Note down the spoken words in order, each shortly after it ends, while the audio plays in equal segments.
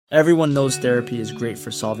Everyone knows therapy is great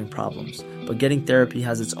for solving problems, but getting therapy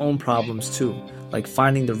has its own problems too, like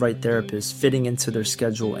finding the right therapist, fitting into their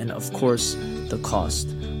schedule, and of course, the cost.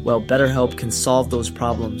 Well, BetterHelp can solve those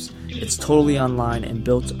problems. It's totally online and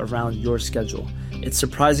built around your schedule. It's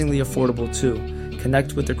surprisingly affordable too.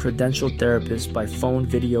 Connect with a credentialed therapist by phone,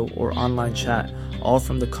 video, or online chat, all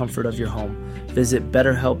from the comfort of your home. Visit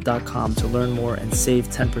BetterHelp.com to learn more and save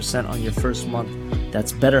 10% on your first month.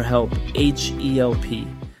 That's BetterHelp, H-E-L-P.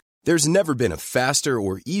 There's never been a faster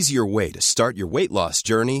or easier way to start your weight loss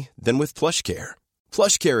journey than with PlushCare.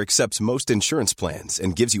 PlushCare accepts most insurance plans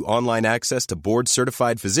and gives you online access to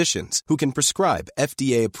board-certified physicians who can prescribe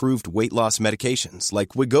FDA-approved weight loss medications like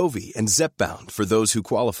Wegovy and Zepbound for those who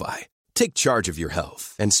qualify. Take charge of your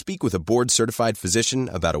health and speak with a board-certified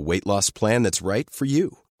physician about a weight loss plan that's right for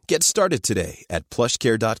you. Get started today at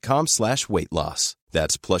plushcare.com/weight loss.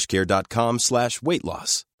 That's plushcare.com/weight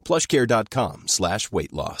loss.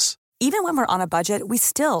 plushcare.com/weight loss. Even when we're on a budget, we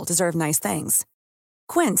still deserve nice things.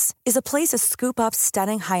 Quince is a place to scoop up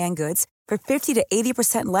stunning high-end goods for 50 to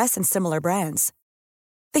 80% less than similar brands.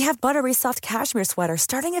 They have buttery soft cashmere sweaters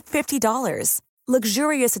starting at $50,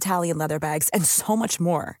 luxurious Italian leather bags, and so much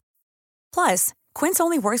more. Plus, Quince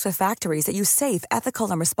only works with factories that use safe, ethical,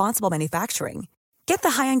 and responsible manufacturing. Get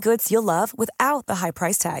the high-end goods you'll love without the high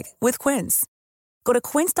price tag with Quince. Go to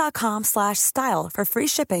quince.com/style for free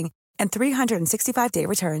shipping and 365-day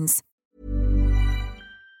returns.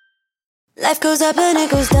 Life goes up and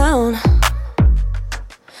it goes down.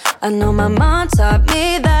 I know my mom taught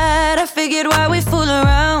me that. I figured why we fool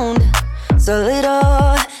around so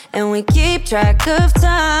little, and we keep track of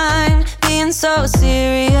time, being so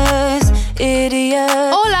serious, idiot.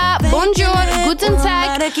 Hola, bonjour, guten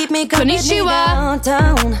tag, konnichiwa.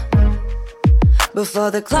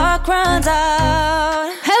 Before the clock runs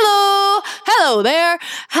out. Hello there.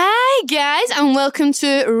 Hi guys, and welcome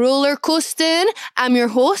to Roller Coasting. I'm your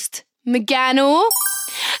host, Megano.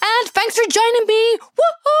 And thanks for joining me.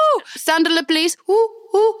 Woohoo! Sound a little please.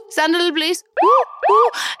 Woo-hoo. Sound a little please.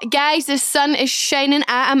 Woo-hoo. Guys, the sun is shining.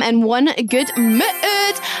 I am in one good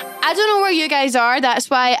mood. I don't know where you guys are. That's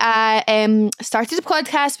why I started a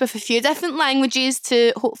podcast with a few different languages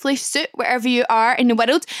to hopefully suit wherever you are in the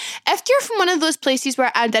world. If you're from one of those places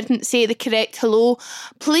where I didn't say the correct hello,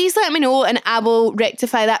 please let me know and I will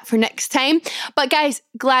rectify that for next time. But guys,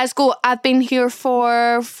 Glasgow, I've been here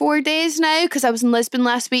for 4 days now because I was in Lisbon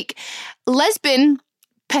last week. Lisbon,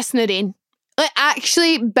 pissing the rain. Like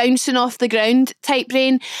actually bouncing off the ground type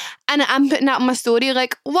rain, and I'm putting that on my story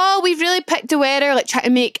like, wow, we've really picked the weather, like trying to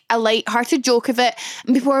make a light-hearted joke of it,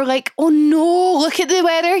 and people are like, oh no, look at the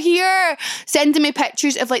weather here, sending me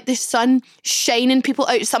pictures of like the sun shining, people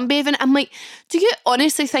out sunbathing. I'm like, do you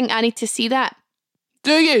honestly think I need to see that?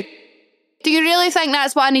 Do you really think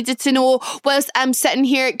that's what I needed to know whilst I'm sitting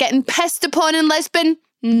here getting pissed upon in Lisbon?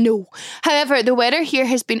 No. However, the weather here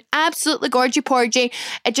has been absolutely gorgy-porgy.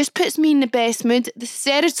 It just puts me in the best mood. The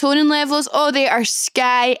serotonin levels, they are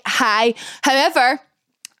sky high. However,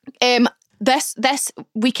 this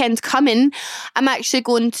weekend coming, I'm actually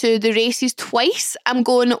going to the races twice. I'm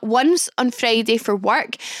going once on Friday for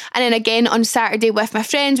work and then again on Saturday with my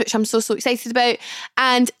friends, which I'm so excited about.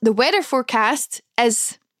 And the weather forecast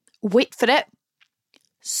is, wait for it,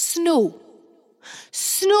 snow.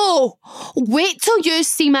 Wait till you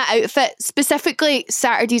see my outfit, specifically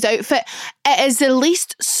Saturday's outfit. It is the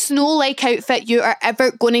least snow-like outfit you are ever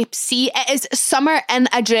going to see. It is summer in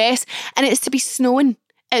a dress and it's to be snowing.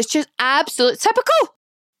 It's just absolute typical.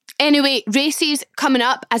 Anyway, races coming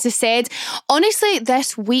up, as I said. Honestly,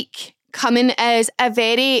 this week coming is a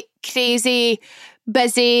very crazy,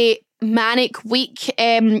 busy, manic week.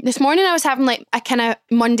 This morning I was having like a kind of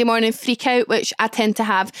Monday morning freak out, which I tend to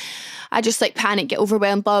have. I just like panic, get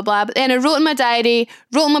overwhelmed, blah, blah, blah. But then I wrote in my diary,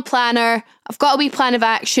 wrote in my planner, I've got a wee plan of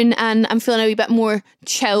action and I'm feeling a wee bit more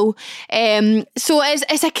chill. So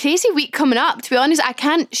it's a crazy week coming up, to be honest. I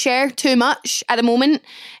can't share too much at the moment,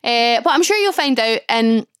 but I'm sure you'll find out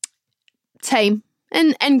in time,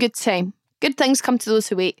 in good time. Good things come to those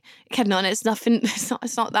who wait. Kidding on, it's nothing.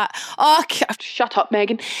 It's not that. Oh, shut up,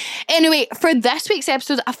 Megan. Anyway, for this week's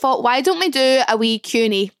episode, I thought, why don't we do a wee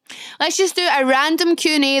Q&A? Let's just do a random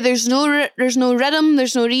Q&A. There's no rhythm.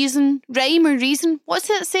 There's no rhyme or reason. What's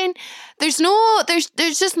it saying? There's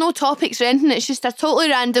just no topics or anything. It's just a totally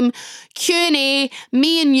random Q&A.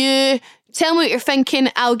 Me and you. Tell me what you're thinking,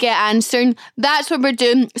 I'll get answering. That's what we're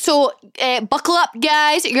doing. So buckle up,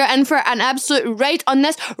 guys. You're in for an absolute ride on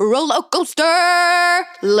this roller coaster.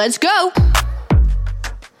 Let's go.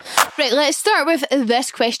 Right, let's start with this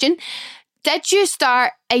question. Did you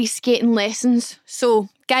start ice skating lessons? So,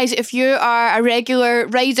 Guys, if you are a regular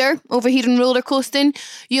rider over here in roller coasting,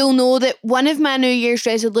 you'll know that one of my New Year's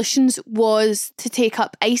resolutions was to take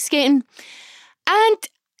up ice skating. And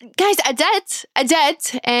guys, I did,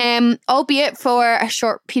 albeit for a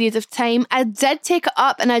short period of time. I did take it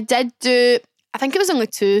up and I did do, I think it was only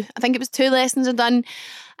 2. I think it was 2 lessons I'd done.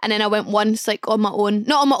 And then I went once, like, on my own.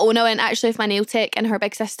 Not on my own, I went actually with my nail tech and her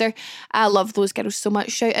big sister. I love those girls so much.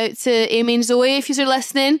 Shout out to Amy and Zoe if you're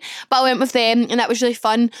listening. But I went with them and that was really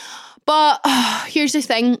fun. But here's the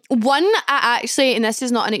thing. One, I actually, and this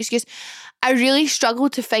is not an excuse, I really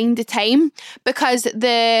struggled to find the time because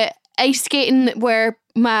the ice skating where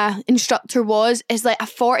my instructor is like a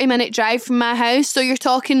 40-minute drive from my house. So you're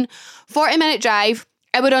talking 40-minute drive,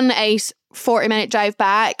 out on the ice, 40-minute drive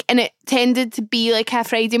back, and it tended to be like a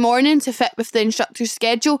Friday morning to fit with the instructor's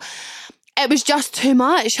schedule. It was just too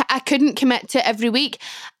much. I couldn't commit to every week.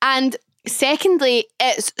 And secondly,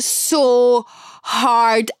 it's so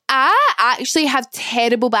hard. I actually have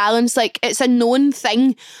terrible balance. Like, it's a known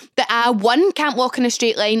thing that I, 1, can't walk in a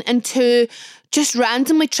straight line, and 2, just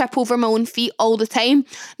randomly trip over my own feet all the time.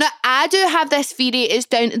 Now, I do have this theory, it's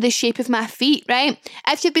down to the shape of my feet, right?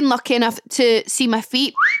 If you've been lucky enough to see my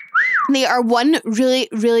feet, they are one, really,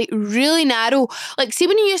 really, really narrow. Like, see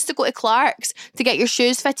when you used to go to Clark's to get your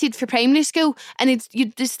shoes fitted for primary school and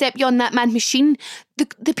you'd just step you on that mad machine,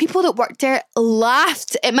 the people that worked there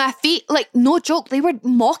laughed at my feet. Like, no joke, they were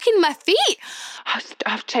mocking my feet. I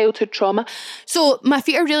have childhood trauma. So my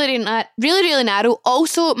feet are really, really, really, really narrow.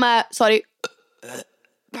 Also, pardon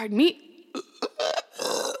me.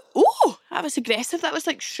 Oh, that was aggressive. That was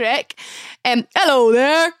like Shrek. Hello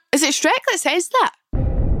there. Is it Shrek that says that?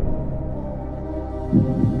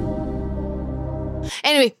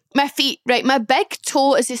 Anyway, my feet, right? My big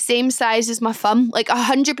toe is the same size as my thumb, like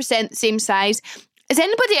 100% the same size. Is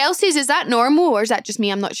anybody else's? Is that normal or is that just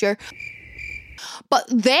me? I'm not sure. But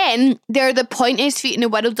then they're the pointiest feet in the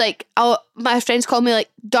world. Like, my friends call me like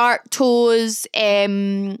dark toes.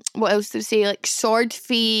 What else do they say? Like sword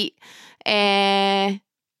feet, arrows.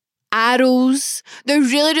 They're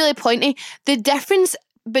really, really pointy. The difference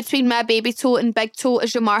between my baby toe and big toe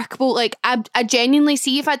is remarkable. Like, I genuinely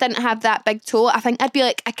see if I didn't have that big toe, I think I'd be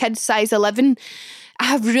like a kid size 11. I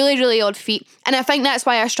have really, really odd feet. And I think that's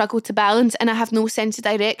why I struggle to balance and I have no sense of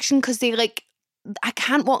direction because I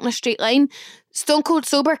can't walk in a straight line. Stone cold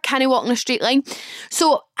sober, can't walk in a straight line.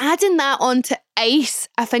 So adding that onto ice,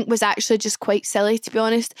 I think was actually just quite silly, to be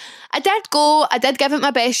honest. I did give it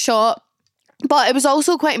my best shot, but it was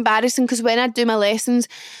also quite embarrassing because when I'd do my lessons,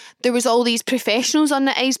 there was all these professionals on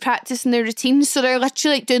the ice practicing their routines. So they're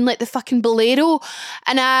literally like doing like the fucking bolero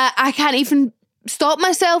and I can't even stop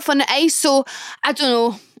myself on the ice. So I don't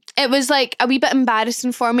know. It was like a wee bit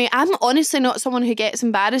embarrassing for me. I'm honestly not someone who gets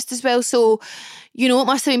embarrassed as well. So, you know, it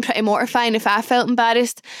must have been pretty mortifying if I felt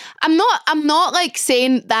embarrassed. I'm not like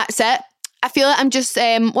saying that's it. I feel like I'm just,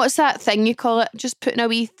 what's that thing you call it? Just putting a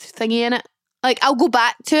wee thingy in it. Like, I'll go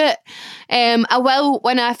back to it. I will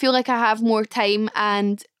when I feel like I have more time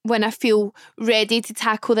and when I feel ready to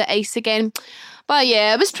tackle the ice again. But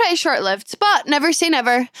yeah, it was pretty short-lived. But never say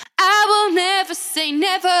never. I will never say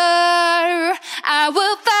never. I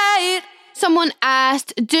will fight. Someone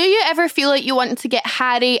asked, do you ever feel like you want to get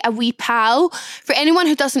Harry a wee pal? For anyone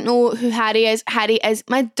who doesn't know who Harry is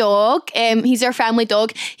my dog. He's our family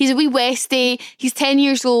dog. He's a wee Westie. He's 10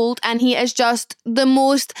 years old and he is just the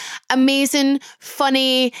most amazing,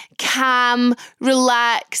 funny, calm,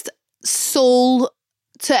 relaxed soul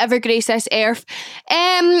to ever grace this earth.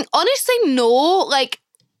 Honestly, no. Like,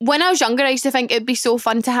 when I was younger, I used to think it'd be so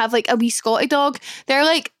fun to have like a wee Scotty dog. They're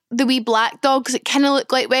like the wee black dogs that kind of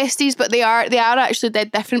look like Westies, but they are actually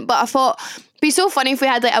dead different. But I thought it'd be so funny if we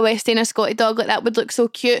had like a Westie and a Scotty dog. Like, that would look so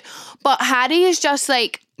cute. But Harry is just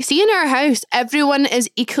like, see, in our house, everyone is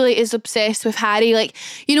equally as obsessed with Harry. Like,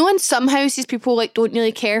 you know, in some houses, people like don't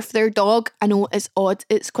really care for their dog. I know it's odd.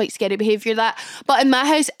 It's quite scary behaviour, that. But in my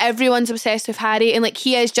house, everyone's obsessed with Harry. And like,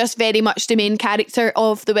 he is just very much the main character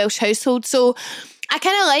of the Welsh household. So I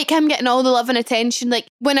kind of like him getting all the love and attention. Like,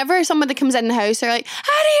 whenever somebody comes in the house, they're like, Harry,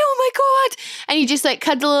 oh my God. And you just like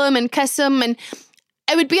cuddle him and kiss him. And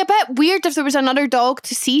it would be a bit weird if there was another dog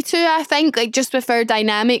to see to, I think, like just with our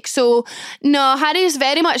dynamic. So no, Harry is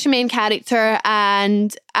very much the main character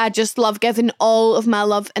and I just love giving all of my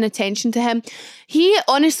love and attention to him. He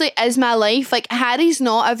honestly is my life. Like, Harry's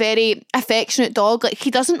not a very affectionate dog. Like,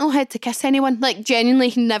 he doesn't know how to kiss anyone. Like,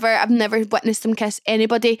 genuinely, I've never witnessed him kiss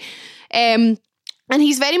anybody. And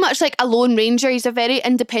he's very much like a lone ranger. He's a very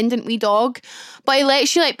independent wee dog. But he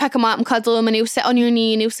lets you like pick him up and cuddle him and he'll sit on your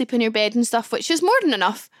knee and he'll sleep in your bed and stuff, which is more than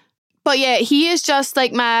enough. But yeah, he is just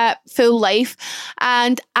like my full life.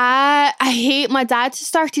 And I hate, my dad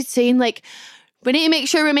started saying like, we need to make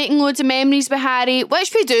sure we're making loads of memories with Harry,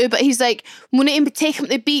 which we do, but he's like, we need to take him to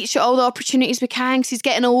the beach at all the opportunities we can because he's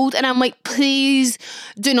getting old. And I'm like, please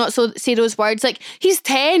do not say those words. Like, he's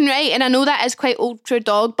 10, right? And I know that is quite old for a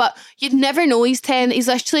dog, but you'd never know he's 10. He's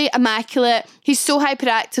literally immaculate. He's so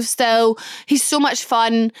hyperactive still. He's so much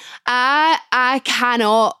fun. I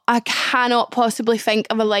cannot possibly think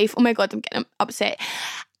of a life. Oh my God, I'm getting upset.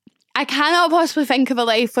 I cannot possibly think of a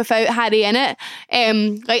life without Harry in it.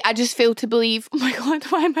 Like, I just fail to believe, oh my God,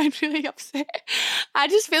 why am I really upset? I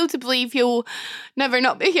just fail to believe he'll never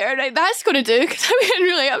not be here. Right, that's going to do, because I'm getting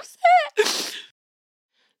really upset.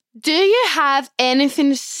 Do you have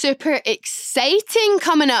anything super exciting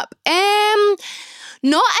coming up?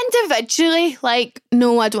 Not individually, like,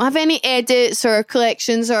 no, I don't have any edits or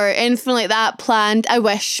collections or anything like that planned. I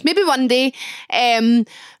wish, maybe one day.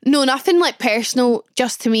 No, nothing like personal,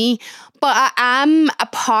 just to me. But I am a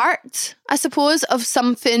part, I suppose, of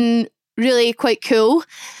something really quite cool.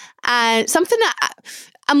 And something that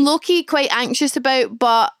I'm low-key quite anxious about,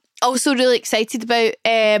 but also really excited about.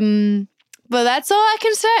 But that's all I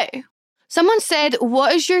can say. Someone said,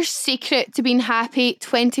 what is your secret to being happy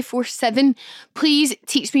 24/7? Please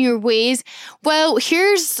teach me your ways. Well,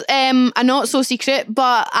 here's a not so secret,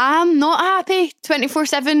 but I'm not happy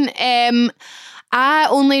 24/7. I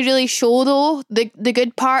only really show though the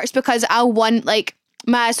good parts because I want like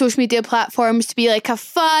my social media platforms to be like a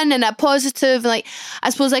fun and a positive, like I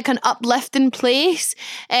suppose like an uplifting place.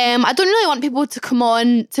 I don't really want people to come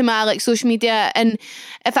on to my like social media and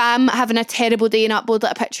if I'm having a terrible day and upload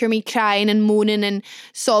like a picture of me crying and moaning and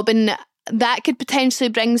sobbing, that could potentially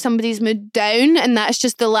bring somebody's mood down, and that's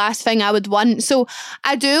just the last thing I would want. So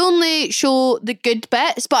I do only show the good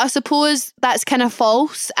bits, but I suppose that's kind of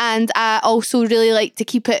false, and I also really like to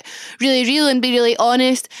keep it really real and be really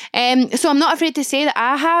honest. So I'm not afraid to say that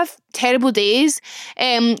I have terrible days.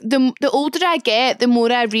 The older I get, the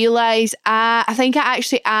more I realise I think I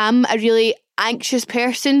actually am a really anxious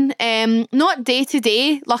person. Not day to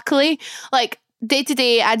day, luckily. Like day to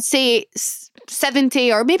day, I'd say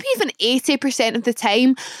 70 or maybe even 80% of the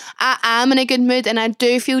time I am in a good mood and I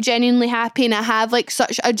do feel genuinely happy and I have like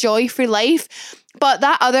such a joy for life. But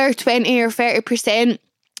that other 20 or 30%,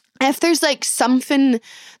 if there's like something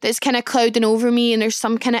that's kind of clouding over me and there's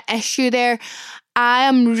some kind of issue there, I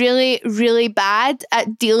am really, really bad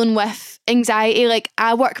at dealing with anxiety. Like,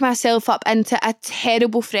 I work myself up into a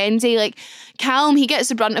terrible frenzy. Like, Callum, he gets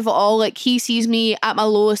the brunt of it all. Like, he sees me at my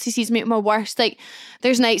lowest. He sees me at my worst. Like,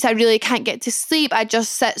 there's nights I really can't get to sleep. I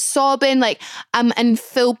just sit sobbing. Like, I'm in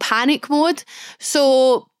full panic mode.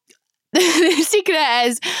 So the secret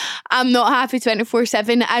is I'm not happy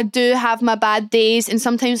 24/7. I do have my bad days, and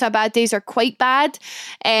sometimes my bad days are quite bad,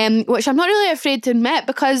 which I'm not really afraid to admit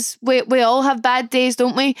because we all have bad days,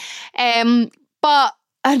 don't we? But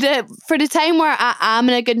for the time where I am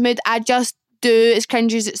in a good mood, I just do, as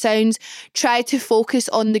cringy as it sounds, try to focus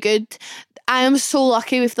on the good. I am so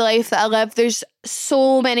lucky with the life that I live. There's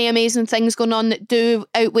so many amazing things going on that do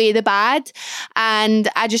outweigh the bad, and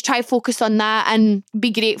I just try to focus on that and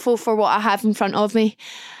be grateful for what I have in front of me.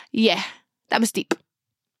 Yeah, that was deep.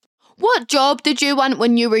 What job did you want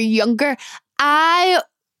when you were younger? I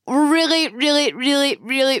really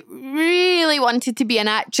wanted to be an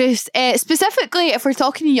actress. Specifically, if we're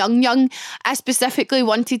talking young, I specifically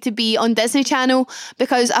wanted to be on Disney Channel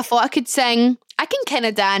because I thought I could sing. I can kind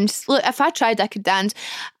of dance. Look, if I tried, I could dance.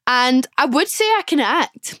 And I would say I can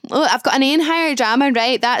act. Look, I've got an A in higher drama,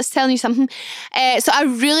 right? That's telling you something. So I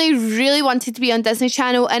really wanted to be on Disney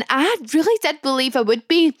Channel, and I really did believe I would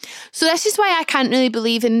be. So this is why I can't really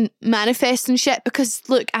believe in manifesting shit, because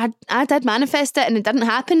look, I did manifest it and it didn't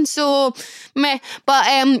happen. So meh. But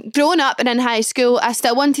growing up and in high school, I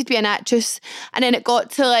still wanted to be an actress, and then it got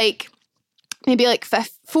to like maybe like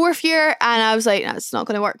fourth year, and I was like, that's not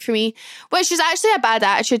going to work for me, which is actually a bad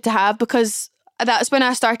attitude to have, because that's when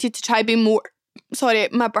I started to try be more, sorry,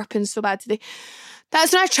 my burping's so bad today.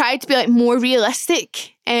 That's when I tried to be like more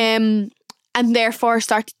realistic, and therefore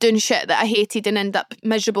started doing shit that I hated and ended up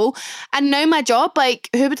miserable. And now my job, like,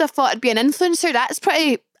 who would have thought I'd be an influencer? That's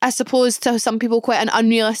pretty, I suppose, to some people quite an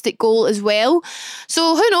unrealistic goal as well.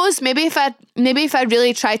 So who knows, maybe if I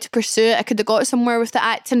really tried to pursue it, I could have got somewhere with the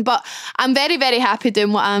acting. But I'm very, very happy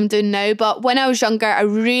doing what I'm doing now. But when I was younger, I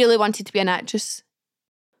really wanted to be an actress.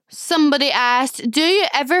 Somebody asked, do you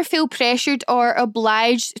ever feel pressured or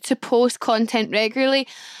obliged to post content regularly?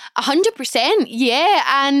 100%, yeah.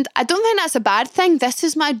 And I don't think that's a bad thing. This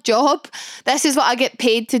is my job. This is what I get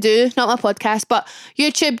paid to do. Not my podcast, but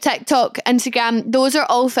YouTube, TikTok, Instagram, those are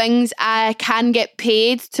all things I can get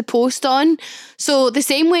paid to post on. So the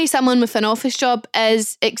same way someone with an office job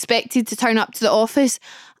is expected to turn up to the office,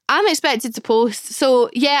 I'm expected to post. So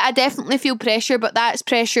yeah, I definitely feel pressure, but that's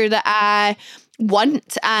pressure that I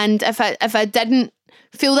want. And if I didn't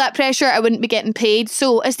feel that pressure, I wouldn't be getting paid.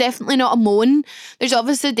 So it's definitely not a moan. There's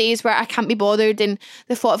obviously days where I can't be bothered, and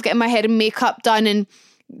the thought of getting my hair and makeup done and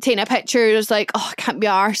taking a picture is like, oh, I can't be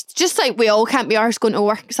arsed. Just like we all can't be arsed going to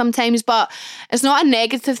work sometimes, but it's not a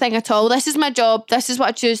negative thing at all. This is my job. This is what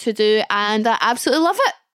I choose to do, and I absolutely love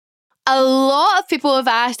it. A lot of people have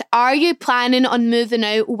asked, are you planning on moving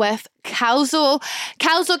out with Calzo?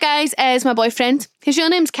 Calzo, guys, is my boyfriend. His real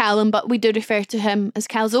name's Callum, but we do refer to him as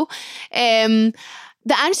Calzo.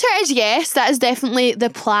 The answer is yes, that is definitely the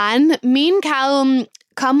plan. Me and Callum,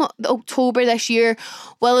 come October this year,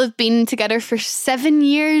 will have been together for 7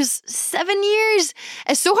 years. 7 years!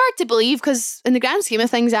 It's so hard to believe because in the grand scheme of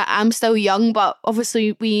things, I'm still young, but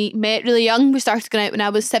obviously we met really young. We started going out when I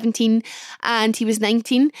was 17 and he was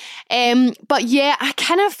 19. But yeah, I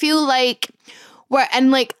kind of feel like we're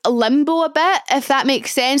in like a limbo a bit, if that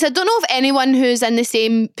makes sense. I don't know if anyone who's in the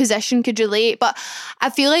same position could relate, but I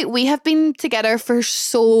feel like we have been together for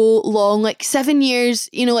so long, like 7 years,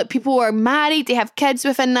 you know, like people are married, they have kids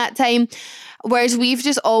within that time, whereas we've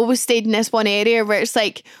just always stayed in this one area where it's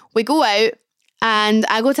like we go out and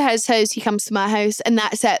I go to his house, he comes to my house, and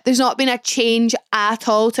that's it. There's not been a change at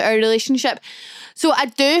all to our relationship. So I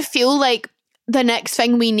do feel like the next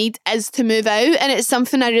thing we need is to move out, and it's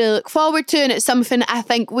something I really look forward to, and it's something I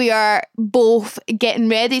think we are both getting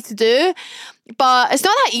ready to do. But it's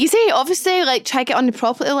not that easy, obviously, like try to get on the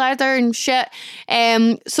property ladder and shit.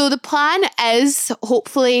 So the plan is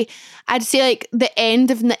hopefully, I'd say like the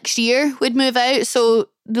end of next year we'd move out, so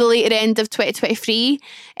the later end of 2023.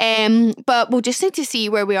 But we'll just need to see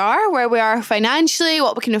where we are financially,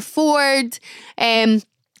 what we can afford.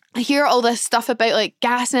 I hear all this stuff about like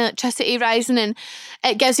gas and electricity rising, and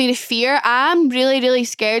it gives me the fear. I'm really, really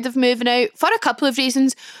scared of moving out for a couple of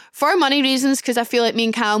reasons. For money reasons, because I feel like me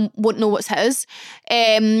and Callum won't know what's his.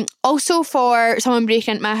 Also for someone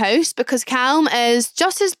breaking into my house, because Callum is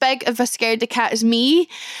just as big of a scaredy cat as me.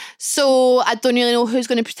 So I don't really know who's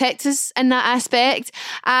going to protect us in that aspect.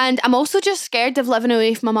 And I'm also just scared of living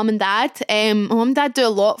away from my mum and dad. My mum and dad do a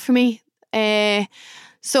lot for me.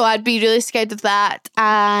 So I'd be really scared of that,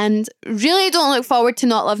 and really don't look forward to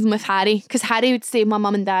not living with Harry, because Harry would stay with my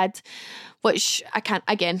mum and dad, which I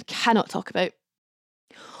cannot talk about.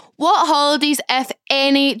 What holidays, if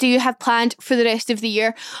any, do you have planned for the rest of the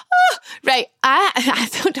year? Oh, right, I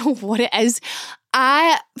don't know what it is.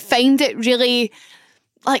 I find it really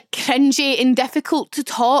like cringy and difficult to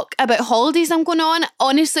talk about holidays I'm going on.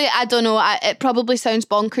 Honestly, I don't know. It probably sounds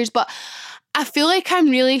bonkers, but I feel like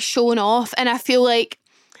I'm really showing off, and I feel like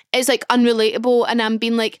it's like unrelatable, and I'm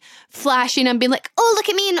being like flashing and being like, oh, look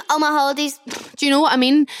at me and all my holidays. Do you know what I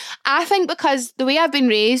mean? I think because the way I've been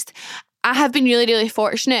raised, I have been really, really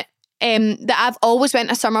fortunate that I've always went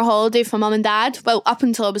a summer holiday with my mum and dad. Well, up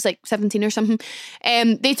until I was like 17 or something.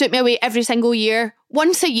 They took me away every single year,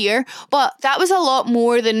 once a year, but that was a lot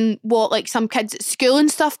more than what like some kids at school and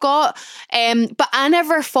stuff got. But I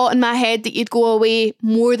never thought in my head that you'd go away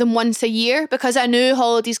more than once a year, because I knew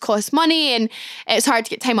holidays cost money and it's hard to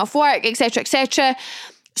get time off work, etc., etc.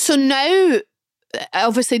 So now,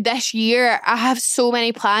 obviously this year, I have so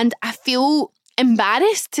many planned. I feel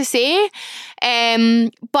embarrassed to say,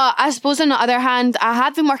 but I suppose on the other hand, I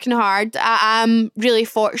have been working hard. I am really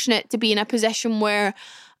fortunate to be in a position where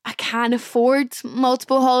I can afford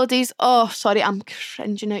multiple holidays. Oh, sorry, I'm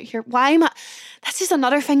cringing out here. Why am I? This is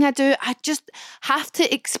another thing I do. I just have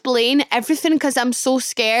to explain everything because I'm so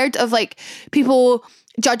scared of like people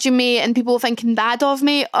judging me and people thinking bad of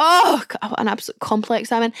me. Oh, God, an absolute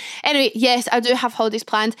complex I'm in. Anyway, yes, I do have holidays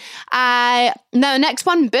planned. Now, next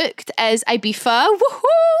one booked is Ibiza. Woohoo!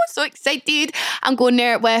 So excited. I'm going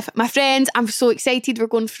there with my friends. I'm so excited. We're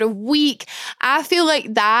going for a week. I feel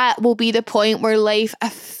like that will be the point where life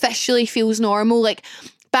officially feels normal. Like,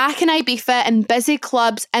 back in Ibiza in busy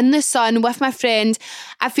clubs in the sun with my friend,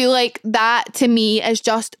 I feel like that to me is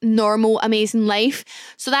just normal, amazing life.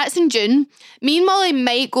 So that's in June. Me and Molly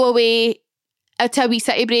might go away to a wee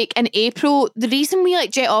city break in April. The reason we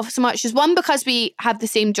like jet off so much is one, because we have the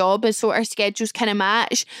same job and so our schedules kind of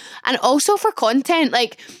match, and also for content.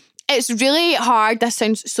 Like, it's really hard, this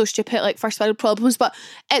sounds so stupid, like first world problems, but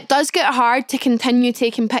it does get hard to continue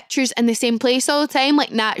taking pictures in the same place all the time.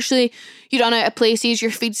 Like, naturally, you run out of places,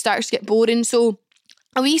 your feed starts to get boring. So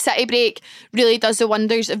a wee city break really does the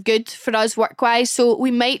wonders of good for us work-wise, so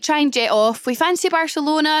we might try and jet off. We fancy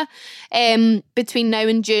Barcelona between now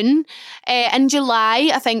and June. In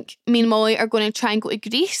July, I think me and Molly are going to try and go to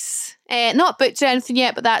Greece. Not booked or anything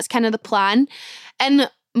yet, but that's kind of the plan. In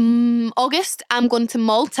August, I'm going to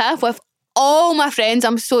Malta with all my friends.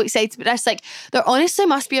 I'm so excited about this. Like, there honestly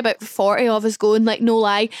must be about 40 of us going, like, no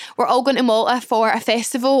lie. We're all going to Malta for a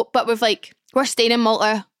festival, but we're staying in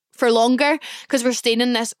Malta for longer because we're staying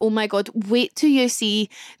in this, oh my God, wait till you see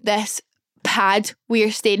this pad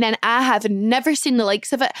we're staying in. I have never seen the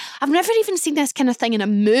likes of it. I've never even seen this kind of thing in a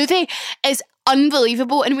movie. It's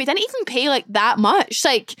unbelievable, and we didn't even pay like that much.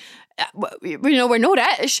 Like, we're not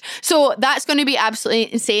rich, so that's going to be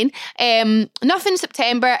absolutely insane. Nothing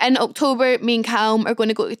September. In October, me and Callum are going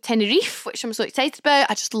to go to Tenerife, which I'm so excited about.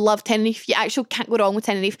 I just love Tenerife. You actually can't go wrong with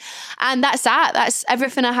Tenerife. And that's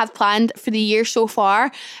everything I have planned for the year so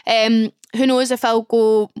far. Who knows if I'll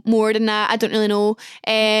go more than that? I don't really know.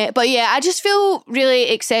 But yeah, I just feel really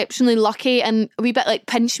exceptionally lucky and a wee bit like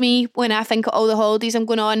pinch me when I think of all the holidays I'm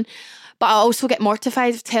going on. But I also get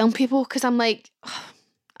mortified of telling people because I'm like,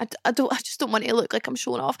 I just don't want to look like I'm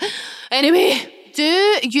showing off. Anyway, do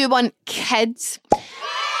you want kids?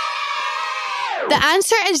 The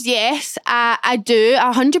answer is yes. I do.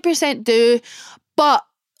 100% do. But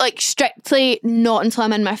like strictly not until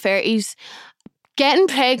I'm in my 30s. Getting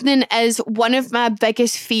pregnant is one of my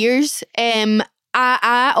biggest fears.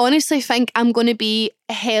 I honestly think I'm going to be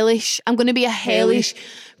hellish. I'm going to be a hellish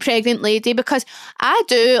pregnant lady because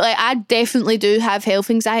I definitely do have health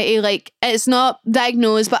anxiety. Like, it's not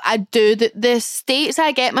diagnosed, but I do. The states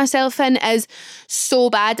I get myself in is so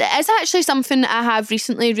bad. It is actually something I have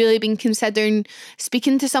recently really been considering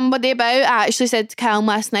speaking to somebody about. I actually said to Callum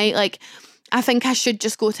last night, like, I think I should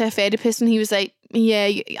just go to a therapist, and he was like, yeah,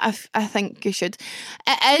 I think you should.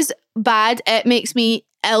 It is bad. It makes me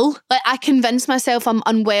ill. Like, I convince myself I'm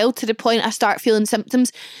unwell to the point I start feeling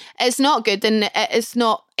symptoms. It's not good, and it's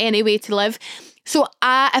not any way to live. So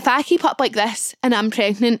if I keep up like this and I'm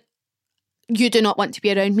pregnant, you do not want to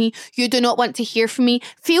be around me. You do not want to hear from me.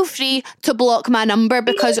 Feel free to block my number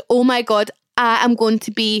because, oh my God, I am going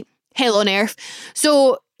to be hell on earth.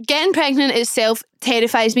 So getting pregnant itself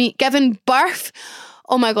terrifies me. Giving birth,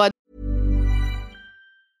 oh my God.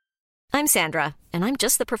 I'm Sandra, and I'm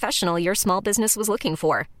just the professional your small business was looking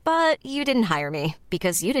for. But you didn't hire me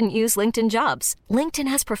because you didn't use LinkedIn Jobs. LinkedIn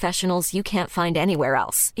has professionals you can't find anywhere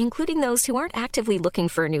else, including those who aren't actively looking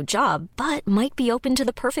for a new job, but might be open to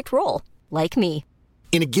the perfect role, like me.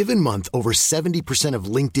 In a given month, over 70% of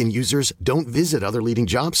LinkedIn users don't visit other leading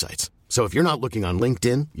job sites. So if you're not looking on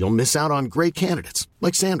LinkedIn, you'll miss out on great candidates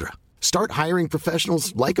like Sandra. Start hiring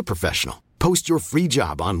professionals like a professional. Post your free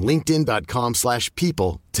job on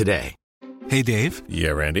linkedin.com/people today. Hey, Dave. Yeah,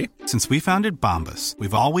 Randy. Since we founded Bombas,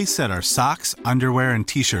 we've always said our socks, underwear, and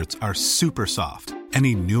T-shirts are super soft.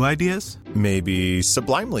 Any new ideas? Maybe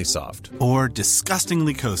sublimely soft. Or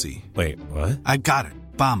disgustingly cozy. Wait, what? I got it.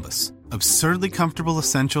 Bombas. Absurdly comfortable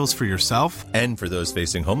essentials for yourself and for those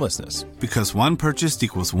facing homelessness. Because one purchased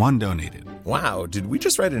equals one donated. Wow, did we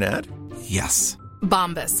just write an ad? Yes.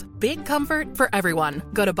 Bombas. Big comfort for everyone.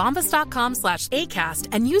 Go to bombas.com/ACAST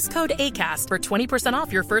and use code ACAST for 20%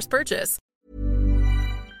 off your first purchase.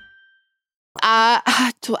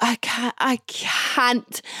 I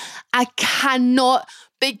cannot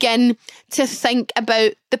begin to think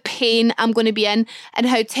about the pain I'm going to be in and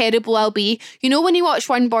how terrible I'll be. You know when you watch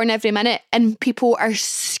One Born Every Minute and people are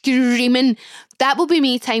screaming? That will be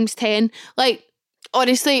me times 10. Like,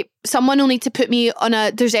 honestly, someone will need to put me on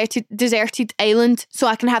a deserted island so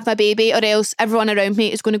I can have my baby, or else everyone around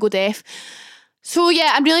me is going to go deaf. So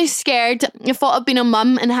yeah, I'm really scared. The thought of being a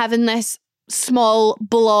mum and having this small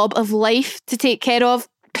blob of life to take care of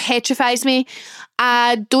petrifies me.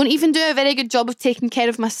 I don't even do a very good job of taking care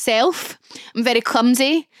of myself. I'm very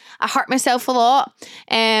clumsy. I hurt myself a lot.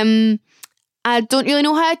 I don't really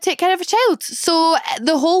know how to take care of a child. So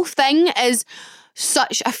the whole thing is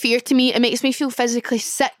such a fear to me. It makes me feel physically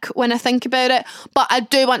sick when I think about it. But I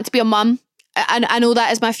do want to be a mum. I know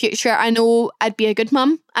that is my future. I know I'd be a good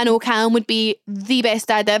mum. I know Callum would be the best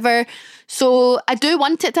dad ever. So I do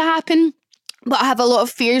want it to happen. But I have a lot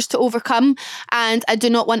of fears to overcome, and I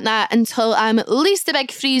do not want that until I'm at least a big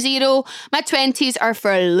 3-0. My 20s are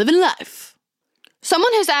for living life.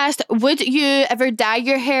 Someone has asked, would you ever dye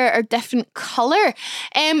your hair a different colour?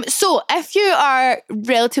 So if you are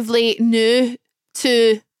relatively new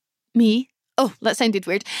to me, oh, that sounded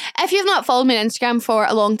weird. If you've not followed me on Instagram for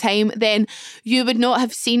a long time, then you would not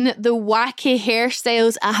have seen the wacky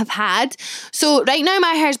hairstyles I have had. So right now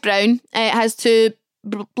my hair's brown. It has two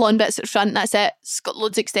blonde bits at the front, that's it. It's got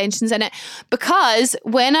loads of extensions in it. Because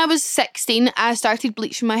when I was 16, I started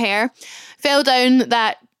bleaching my hair. Fell down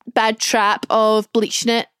that bad trap of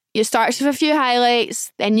bleaching it. You start with a few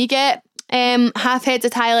highlights, then you get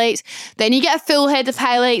half-headed highlights, then you get a full head of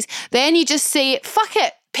highlights, then you just say, fuck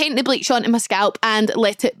it, paint the bleach onto my scalp and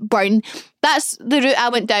let it burn. That's the route I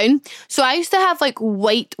went down. So I used to have like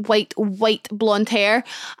white blonde hair.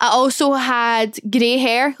 I also had grey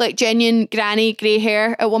hair, like genuine granny grey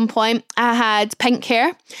hair at one point. I had pink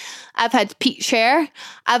hair. I've had peach hair.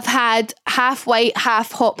 I've had half white,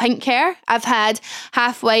 half hot pink hair. I've had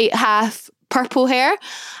half white, half purple hair.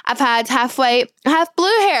 I've had half white, half blue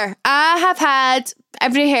hair. I have had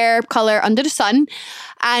every hair colour under the sun,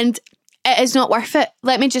 and it is not worth it.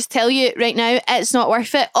 Let me just tell you right now, it's not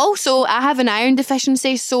worth it. Also, I have an iron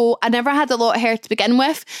deficiency, so I never had a lot of hair to begin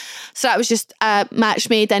with. So that was just a match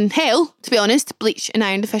made in hell, to be honest. Bleach and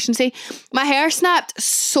iron deficiency. My hair snapped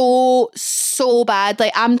so bad.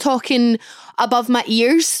 Like, I'm talking above my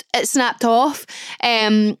ears, it snapped off.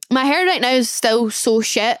 My hair right now is still so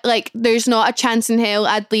shit. Like, there's not a chance in hell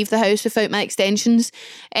I'd leave the house without my extensions.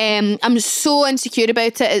 I'm so insecure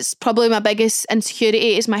about it. It's probably my biggest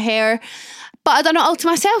insecurity is my hair. But I done it all to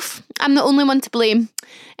myself. I'm the only one to blame.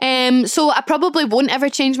 So I probably won't ever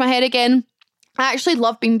change my hair again. I actually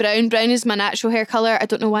love being brown. Brown is my natural hair colour. I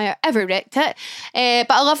don't know why I ever wrecked it.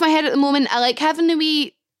 But I love my hair at the moment. I like having the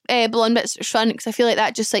wee blonde bits at the front because I feel like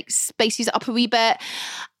that just like spices it up a wee bit.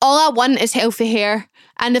 All I want is healthy hair,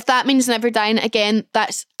 and if that means never dyeing it again,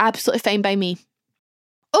 that's absolutely fine by me.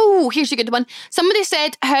 Oh, here's a good one. Somebody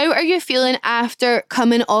said, how are you feeling after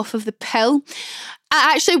coming off of the pill?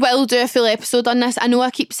 I actually will do a full episode on this. I know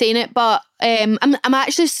I keep saying it, but I'm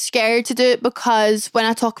actually scared to do it because when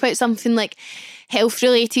I talk about something like health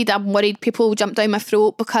related, I'm worried people will jump down my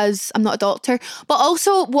throat because I'm not a doctor. But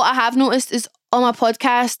also what I have noticed is on my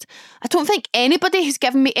podcast, I don't think anybody has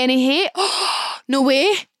given me any hate. No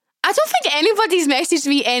way. I don't think anybody's messaged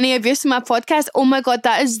me any abuse on my podcast. Oh my God,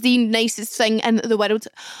 that is the nicest thing in the world.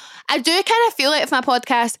 I do kind of feel like if my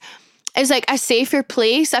podcast is like a safer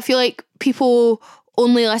place, I feel like people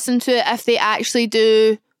only listen to it if they actually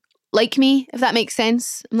do like me, if that makes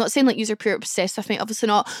sense. I'm not saying like you're pure obsessed with me, obviously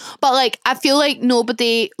not. But like, I feel like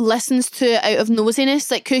nobody listens to it out of nosiness.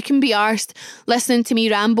 Like, who can be arsed listening to me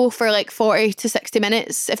ramble for like 40 to 60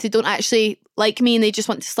 minutes if they don't actually like me and they just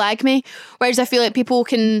want to slag me? Whereas I feel like people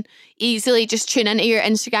can easily just tune into your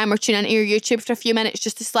Instagram or tune into your YouTube for a few minutes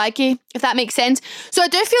just to slag you, if that makes sense. So I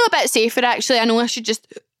do feel a bit safer, actually. I know I should just...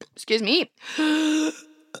 Excuse me.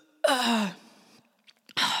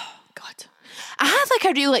 I have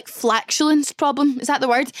like a real like flatulence problem. Is that the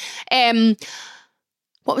word?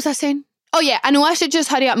 What was I saying? Oh yeah, I know I should just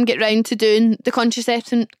hurry up and get round to doing the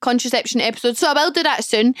contraception episode. So I will do that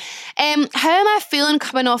soon. How am I feeling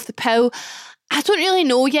coming off the pill? I don't really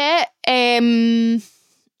know yet. I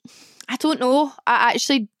don't know. I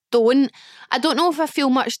actually don't. I don't know if I feel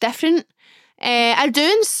much different. I do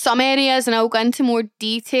in some areas and I'll go into more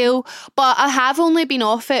detail, but I have only been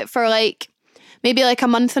off it for like maybe like a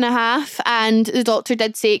month and a half, and the doctor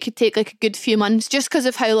did say it could take like a good few months just because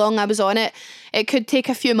of how long I was on it. It could take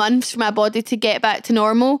a few months for my body to get back to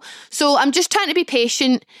normal. So I'm just trying to be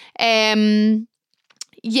patient.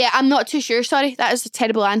 Yeah, I'm not too sure. Sorry, that is a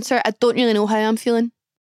terrible answer. I don't really know how I'm feeling.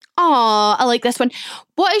 Oh, I like this one.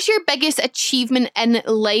 What is your biggest achievement in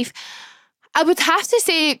life? I would have to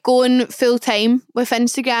say going full time with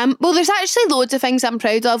Instagram. Well, there's actually loads of things I'm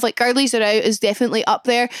proud of. Like Girlies Are Out is definitely up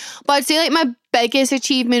there. But I'd say like my biggest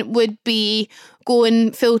achievement would be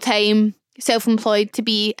going full time, self-employed to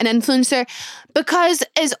be an influencer. Because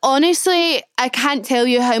it's honestly, I can't tell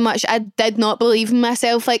you how much I did not believe in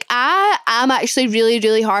myself. Like I am actually really,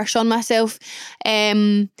 really harsh on myself.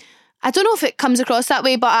 I don't know if it comes across that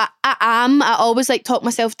way, but I am. I always like talk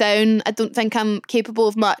myself down. I don't think I'm capable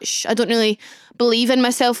of much. I don't really believe in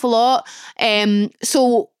myself a lot.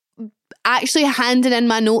 So actually handing in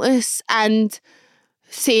my notice and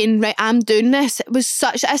saying, right, I'm doing this, it was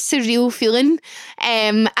such a surreal feeling.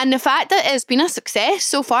 And the fact that it's been a success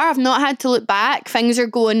so far, I've not had to look back. Things are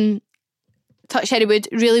going, touch heady wood,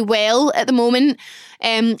 really well at the moment.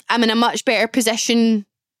 I'm in a much better position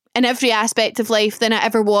in every aspect of life than I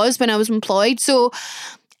ever was when I was employed. So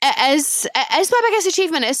it is my biggest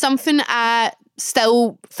achievement. It's something I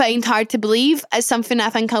still find hard to believe. It's something I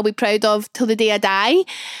think I'll be proud of till the day I die.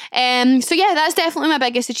 So yeah, that's definitely my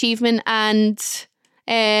biggest achievement, and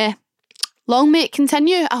long may it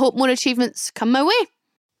continue. I hope more achievements come my way.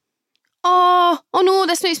 Oh no,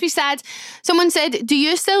 this makes me sad. Someone said, do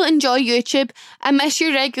you still enjoy YouTube? I miss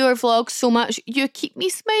your regular vlogs so much. You keep me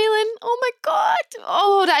smiling. Oh my God.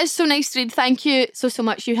 Oh, that is so nice to read. Thank you so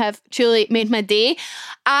much. You have truly made my day.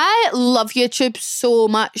 I love YouTube so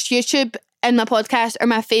much. YouTube and my podcast are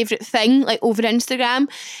my favourite thing, like over Instagram.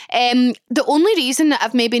 The only reason that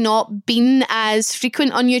I've maybe not been as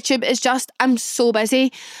frequent on YouTube is just I'm so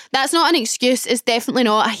busy. That's not an excuse. It's definitely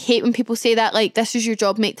not. I hate when people say that, like, this is your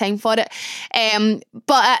job, make time for it.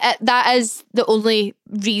 But that is the only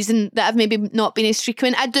reason that I've maybe not been as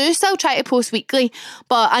frequent. I do still try to post weekly,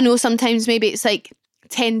 but I know sometimes maybe it's like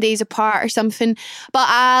 10 days apart or something. But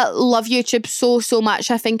I love YouTube so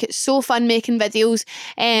much. I think it's so fun making videos,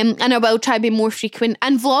 and I will try to be more frequent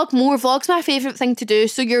and vlog more. Vlog's my favourite thing to do,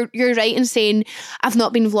 so you're right in saying I've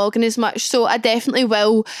not been vlogging as much, so I definitely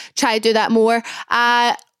will try to do that more.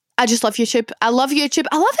 I just love YouTube. I love YouTube.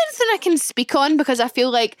 I love anything I can speak on because I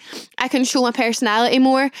feel like I can show my personality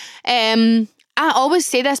more. I always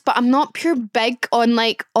say this, but I'm not pure big on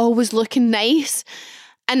like always looking nice.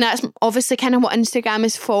 And that's obviously kind of what Instagram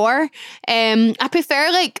is for. I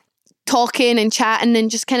prefer like talking and chatting and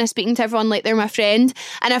just kind of speaking to everyone like they're my friend.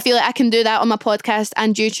 And I feel like I can do that on my podcast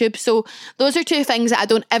and YouTube. So those are two things that I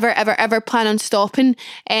don't ever plan on stopping.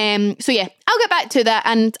 So yeah, I'll get back to that,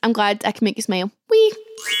 and I'm glad I can make you smile. Wee.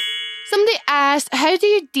 Somebody asked, how do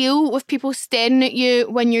you deal with people staring at you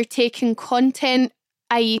when you're taking content,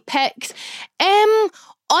 i.e. pics?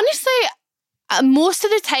 Honestly, most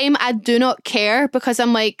of the time I do not care because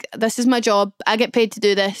I'm like, this is my job. I get paid to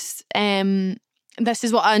do this. This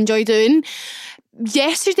is what I enjoy doing.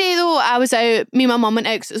 Yesterday though, I was out, me and my mum went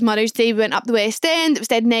out because it was Mother's Day. We went up the West End. It was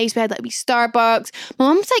dead nice. We had like a wee Starbucks.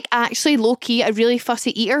 My mum's like actually low-key a really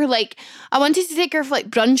fussy eater. Like I wanted to take her for like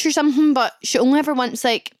brunch or something, but she only ever wants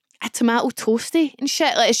like a tomato toasty and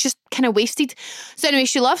shit. Like it's just kind of wasted. So anyway,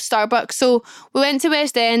 she loves Starbucks. So we went to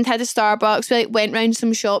West End, had a Starbucks. We like went round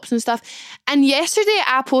some shops and stuff. And yesterday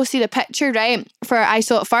I posted a picture, right, for I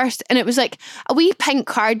Saw It First, and it was like a wee pink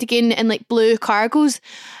cardigan and like blue cargos.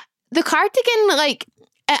 The cardigan, like,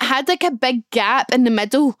 it had like a big gap in the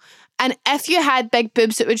middle. And if you had big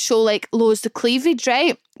boobs, it would show like loads of cleavage,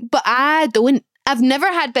 right? But I don't. I've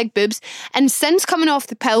never had big boobs, and since coming off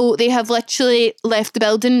the pill, they have literally left the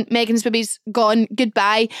building. Megan's baby's gone,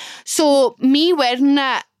 goodbye. So me wearing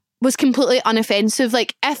that was completely unoffensive.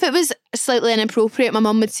 Like if it was slightly inappropriate, my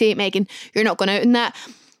mum would say, Megan, you're not going out in that.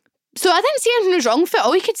 So I didn't see anything was wrong with it.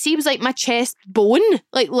 All you could see was like my chest bone,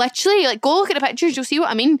 like literally. Like go look at the pictures, you'll see what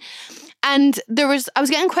I mean. And I was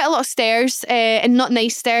getting quite a lot of stares, and not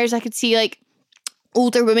nice stares. I could see like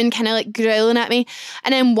older women kind of like growling at me,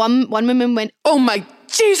 and then one woman went, "Oh my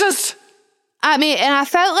Jesus," at me, and I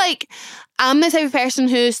felt like I'm the type of person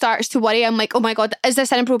who starts to worry. I'm like, oh my God, is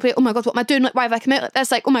this inappropriate? Oh my God, what am I doing? Like, why have I come out like this?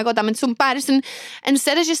 Like, oh my God, I'm so embarrassing.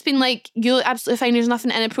 Instead of just being like, you look absolutely fine, there's nothing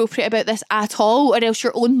inappropriate about this at all, or else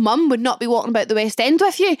your own mum would not be walking about the West End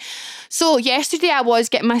with you. So yesterday I was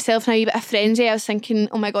getting myself in a wee bit of frenzy. I was thinking,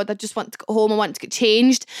 oh my God, I just want to go home, I want to get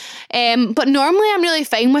changed. But normally I'm really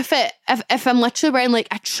fine with it. If I'm literally wearing like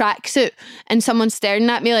a tracksuit and someone's staring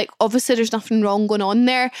at me, like obviously there's nothing wrong going on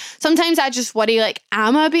there. Sometimes I just worry like,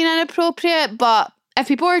 am I being inappropriate? But if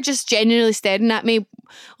people are just genuinely staring at me,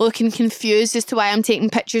 looking confused as to why I'm taking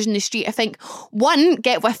pictures in the street, I think, one,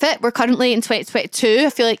 get with it. We're currently in 2022. I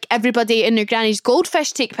feel like everybody in their granny's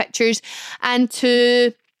goldfish take pictures. And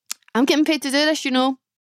two, I'm getting paid to do this, you know.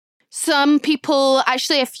 Some people,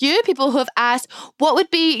 actually a few people who have asked, what would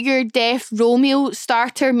be your Death Row meal,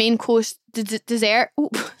 starter, main course, dessert? Oh,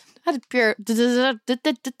 I had pure dessert.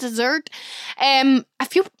 A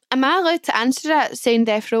few, am I allowed to answer that saying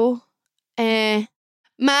Death Row?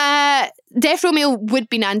 My Death Row meal would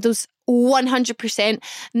be Nando's, 100%.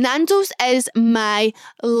 Nando's is my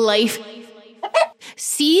life.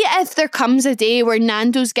 See if there comes a day where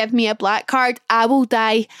Nando's give me a black card, I will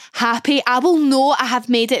die happy. I will know I have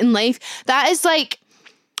made it in life. That is like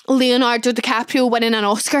Leonardo DiCaprio winning an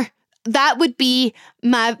Oscar. That would be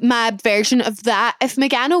my version of that. If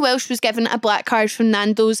Megano Welsh was given a black card from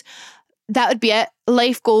Nando's, that would be it.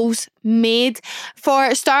 Life goals made. For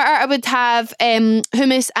a starter, I would have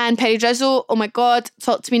hummus and peri drizzle. Oh my God,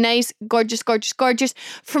 talk to me nice. Gorgeous, gorgeous, gorgeous.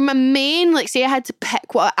 For my main, like say I had to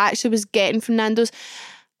pick what I actually was getting from Nando's,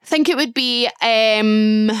 I think it would be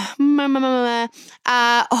a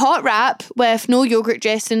hot wrap with no yogurt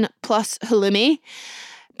dressing plus halloumi,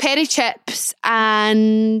 peri chips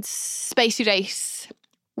and spicy rice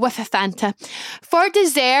with a Fanta. For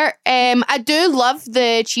dessert, I do love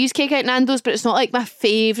the cheesecake at Nando's, but it's not like my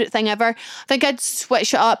favourite thing ever. I think I'd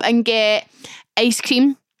switch it up and get ice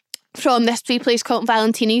cream from this wee place called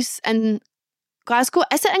Valentini's in Glasgow.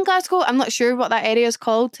 Is it in Glasgow? I'm not sure what that area is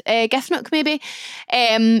called. Giffnock maybe.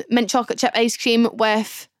 Mint chocolate chip ice cream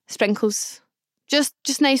with sprinkles. Just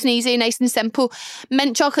nice and easy, nice and simple.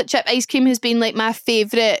 Mint chocolate chip ice cream has been like my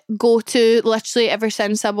favourite go-to literally ever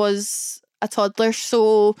since I was a toddler.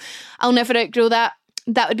 So I'll never outgrow that.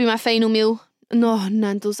 That would be my final meal. No,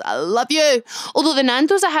 Nando's, I love you. Although the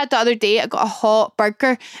Nando's I had the other day, I got a hot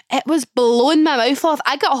burger. It was blowing my mouth off.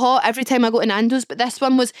 I get hot every time I go to Nando's, but this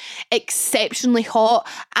one was exceptionally hot,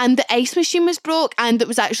 and the ice machine was broke, and it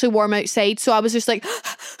was actually warm outside, so I was just like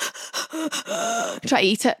try to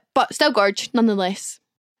eat it, but still gorge nonetheless.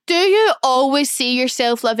 Do you always see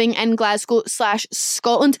yourself living in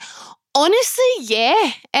Glasgow/Scotland? Honestly,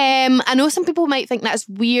 yeah. I know some people might think that's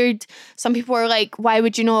weird. Some people are like, why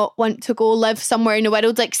would you not want to go live somewhere in the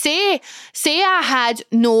world? Like, say I had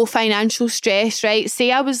no financial stress, right?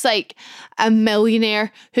 Say I was like a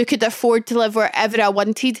millionaire who could afford to live wherever I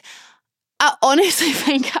wanted. I honestly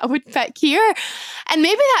think I would pick here. And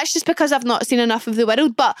maybe that's just because I've not seen enough of the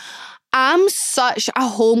world, but I'm such a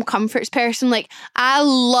home comforts person. Like, I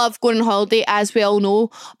love going on holiday, as we all know,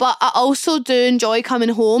 but I also do enjoy coming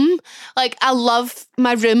home. Like, I love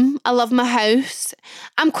my room. I love my house.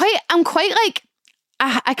 I'm quite like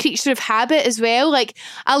a creature of habit as well. Like,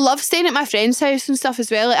 I love staying at my friend's house and stuff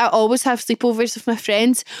as well. Like, I always have sleepovers with my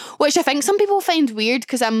friends, which I think some people find weird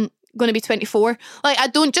because I'm going to be 24. Like, I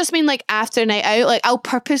don't just mean like after a night out. Like, I'll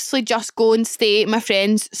purposely just go and stay at my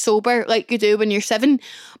friends sober like you do when you're 7.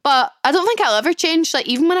 But I don't think I'll ever change. Like,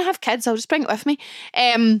 even when I have kids, I'll just bring it with me.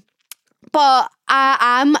 But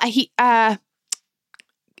I am a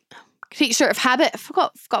creature of habit. I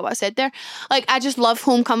forgot what I said there. Like, I just love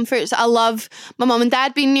home comforts. I love my mum and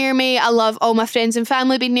dad being near me. I love all my friends and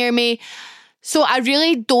family being near me. So I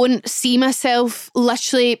really don't see myself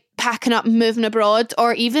literally packing up and moving abroad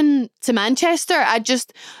or even to Manchester. I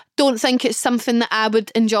just don't think it's something that I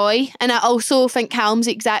would enjoy. And I also think Callum's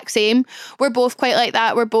the exact same. We're both quite like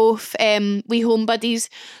that. We're both wee home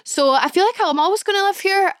buddies. So I feel like I'm always going to live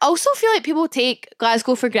here. I also feel like people take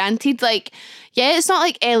Glasgow for granted. Like, yeah, it's not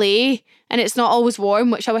like LA and it's not always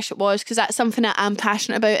warm, which I wish it was, because that's something that I'm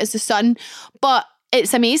passionate about is the sun. But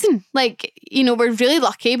it's amazing. Like, you know, we're really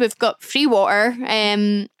lucky. We've got free water.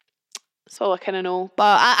 That's all I kind of know.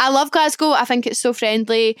 But I love Glasgow. I think it's so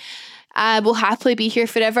friendly. I will happily be here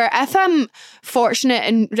forever. If I'm fortunate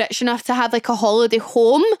and rich enough to have like a holiday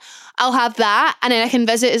home, I'll have that, and then I can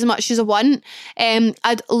visit as much as I want.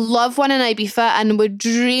 I'd love one in Ibiza and would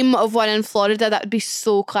dream of one in Florida. That would be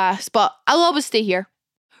so class. But I'll always stay here.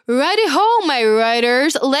 Righty ho, my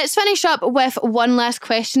riders. Let's finish up with one last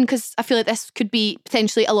question, because I feel like this could be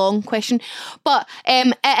potentially a long question. But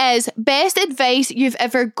it is best advice you've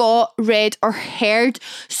ever got, read or heard.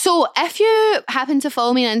 So if you happen to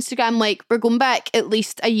follow me on Instagram, like we're going back at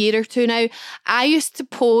least a year or two now, I used to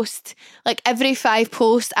post like every 5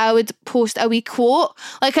 posts, I would post a wee quote.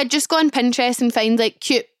 Like, I'd just go on Pinterest and find like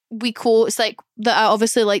cute wee quotes, like that I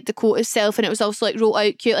obviously liked the quote itself, and it was also like wrote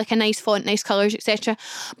out cute, like a nice font, nice colours, etc.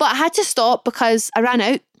 But I had to stop because I ran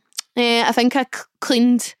out. I think I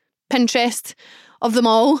cleaned Pinterest of them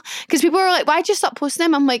all, because people were like, why'd you stop posting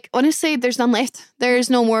them? I'm like, honestly, there's none left. There's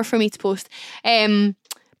no more for me to post.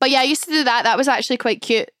 But yeah, I used to do that. That was actually quite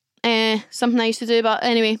cute. Something I used to do, but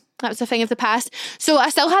anyway, that was a thing of the past. So I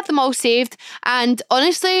still had them all saved, and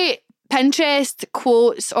honestly, Pinterest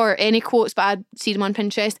quotes, or any quotes, but I'd see them on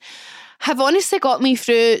Pinterest, have honestly got me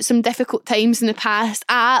through some difficult times in the past.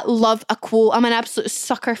 I love a quote. I'm an absolute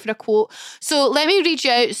sucker for a quote. So let me read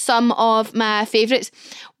you out some of my favourites.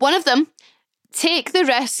 One of them, take the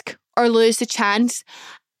risk or lose the chance.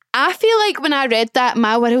 I feel like when I read that,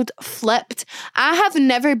 my world flipped. I have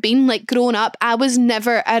never been, like, growing up, I was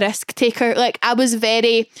never a risk taker. Like, I was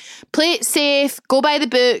very play it safe, go by the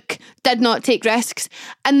book, did not take risks.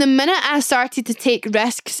 And the minute I started to take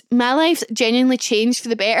risks, my life's genuinely changed for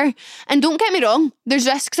the better. And don't get me wrong, there's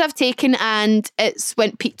risks I've taken and it's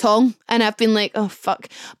went Pete Tong and I've been like, oh fuck.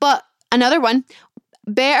 But another one,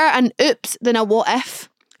 better an oops than a what if.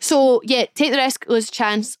 So yeah, take the risk, lose a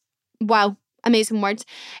chance. Wow. Amazing words.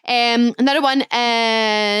 Another one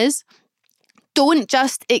is don't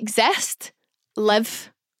just exist,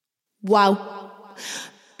 live. Wow.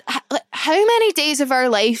 How many days of our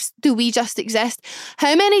lives do we just exist?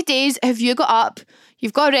 How many days have you got up,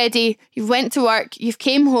 you've got ready, you've went to work, you've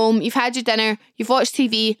came home, you've had your dinner, you've watched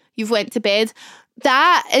TV, you've went to bed?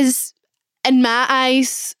 That is, in my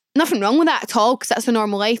eyes, nothing wrong with that at all, because that's a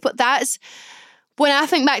normal life, but that's, when I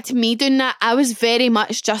think back to me doing that, I was very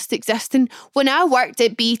much just existing. When I worked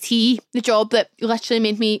at BT, the job that literally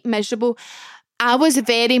made me miserable, I was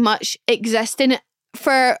very much existing.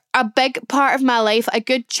 for a big part of my life, a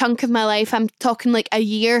good chunk of my life, I'm talking like a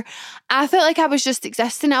year, I felt like I was just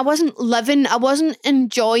existing. I wasn't living, I wasn't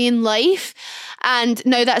enjoying life. And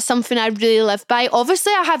now that's something I really live by.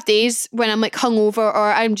 Obviously, I have days when I'm like hungover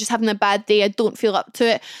or I'm just having a bad day. I don't feel up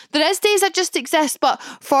to it. There is days I just exist, but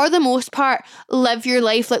for the most part, live your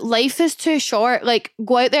life. Like, life is too short. Like,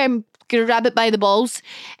 go out there and grab it by the balls.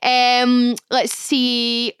 Let's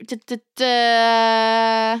see.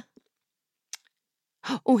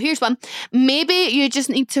 Oh, here's one. Maybe you just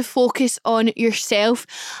need to focus on yourself.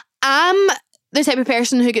 I'm the type of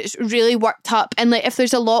person who gets really worked up, and like if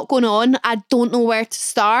there's a lot going on, I don't know where to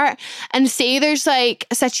start. And say there's like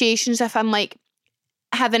situations if I'm like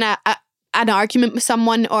having an argument with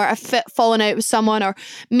someone or a falling out with someone, or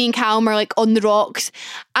me and Callum are like on the rocks,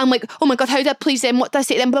 I'm like, oh my God, how did I please them? What did I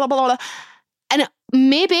say to them? Blah, blah, blah, blah. And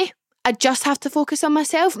maybe I just have to focus on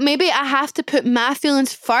myself. Maybe I have to put my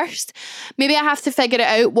feelings first. Maybe I have to figure it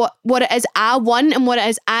out what it is I want and what it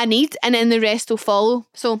is I need, and then the rest will follow.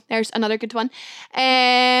 So there's another good one.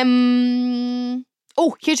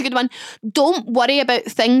 Oh, here's a good one. Don't worry about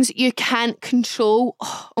things you can't control.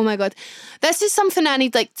 Oh my God. This is something I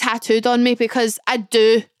need like tattooed on me, because I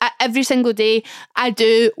do. Every single day, I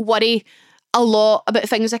do worry a lot about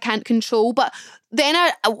things I can't control. But then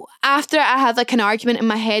after I have like an argument in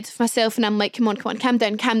my head with myself and I'm like, come on, calm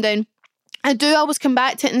down. I do always come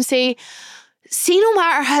back to it and say, see, no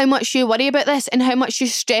matter how much you worry about this and how much you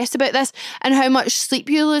stress about this and how much sleep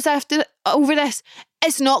you lose over this,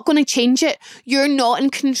 it's not going to change it. You're not in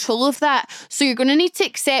control of that. So you're going to need to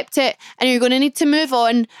accept it, and you're going to need to move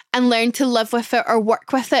on and learn to live with it or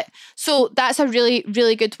work with it. So that's a really,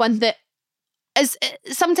 really good one that is,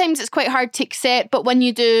 sometimes it's quite hard to accept, but when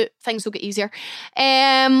you do, things will get easier.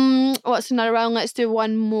 What's another round? Let's do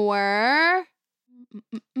one more.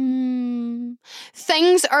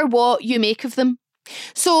 Things are what you make of them.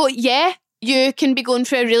 So yeah, you can be going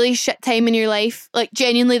through a really shit time in your life. Like,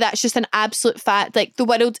 genuinely, that's just an absolute fact. Like, the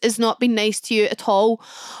world has not been nice to you at all.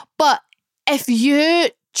 But if you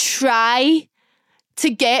try to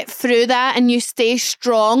get through that and you stay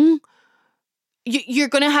strong, you're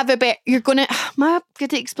going to have a bit, am I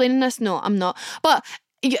good at explaining this? No, I'm not. But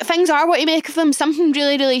things are what you make of them. Something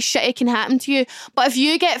really, really shitty can happen to you. But if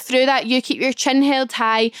you get through that, you keep your chin held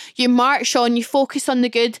high, you march on, you focus on the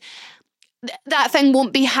good, that thing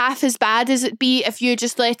won't be half as bad as it'd be if you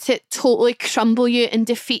just let it totally crumble you and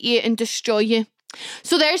defeat you and destroy you.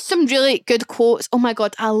 So there's some really good quotes. Oh my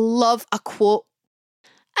God, I love a quote.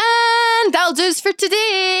 And that'll do us for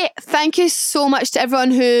today. Thank you so much to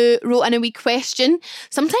everyone who wrote in a wee question.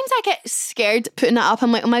 Sometimes I get scared putting it up.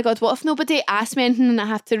 I'm like, oh my God, what if nobody asks me anything and I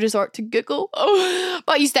have to resort to Google?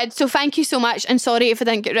 But you did. So thank you so much. And sorry if I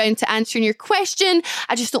didn't get around to answering your question.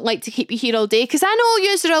 I just don't like to keep you here all day, because I know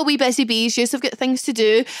yous are all wee busy bees. Yous have got things to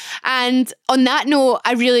do. And on that note,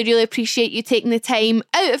 I really, really appreciate you taking the time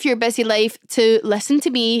out of your busy life to listen to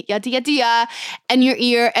me, yada, yada, yada, in your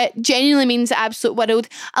ear. It genuinely means the absolute world.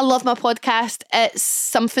 I love my podcast. It's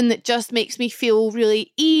something that just makes me feel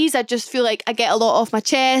really ease. I just feel like I get a lot off my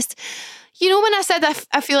chest. You know, when I said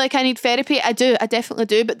I feel like I need therapy, I do. I definitely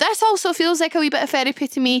do. But this also feels like a wee bit of therapy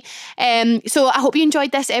to me. So I hope you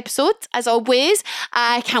enjoyed this episode. As always,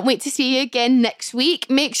 I can't wait to see you again next week.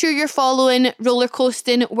 Make sure you're following Roller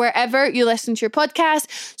Coasting wherever you listen to your podcast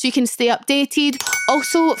so you can stay updated.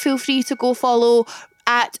 Also, feel free to go follow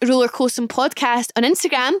at Roller Coasting Podcast on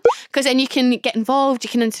Instagram, because then you can get involved, you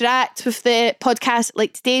can interact with the podcast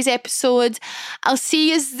like today's episode. Au see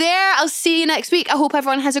you there. I'll see you next week. I hope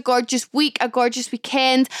everyone has a gorgeous week, a gorgeous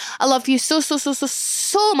weekend. I love you so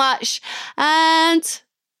much, and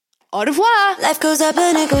au revoir. Life goes up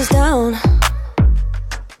and it goes down.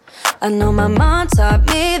 I know my mom taught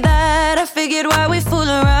me that. I figured why we fool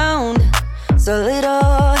around so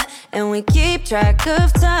little, and we keep track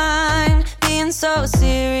of time, being so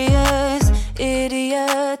serious,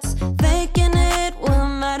 idiots, thinking it will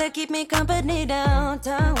matter, keep me company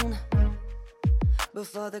downtown,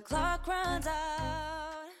 before the clock runs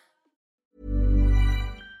out.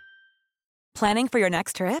 Planning for your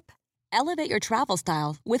next trip? Elevate your travel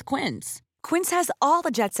style with Quince. Quince has all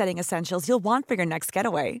the jet-setting essentials you'll want for your next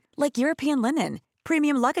getaway, like European linen,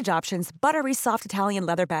 premium luggage options, buttery soft Italian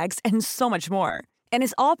leather bags, and so much more. And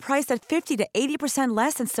is all priced at 50 to 80%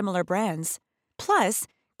 less than similar brands. Plus,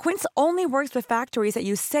 Quince only works with factories that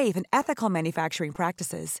use safe and ethical manufacturing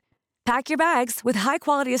practices. Pack your bags with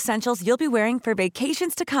high-quality essentials you'll be wearing for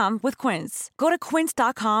vacations to come with Quince. Go to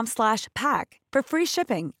quince.com/pack for free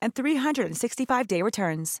shipping and 365-day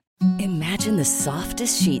returns. Imagine the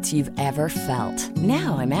softest sheets you've ever felt.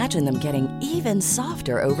 Now imagine them getting even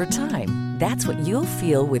softer over time. That's what you'll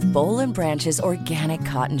feel with Boll & Branch's organic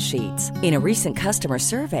cotton sheets. In a recent customer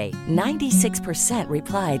survey, 96%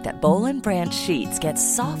 replied that Boll & Branch sheets get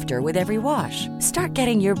softer with every wash. Start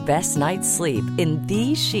getting your best night's sleep in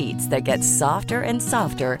these sheets that get softer and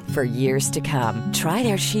softer for years to come. Try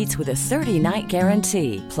their sheets with a 30-night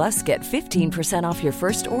guarantee. Plus, get 15% off your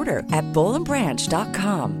first order at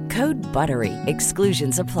bollandbranch.com. Code BUTTERY.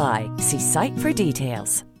 Exclusions apply. See site for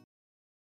details.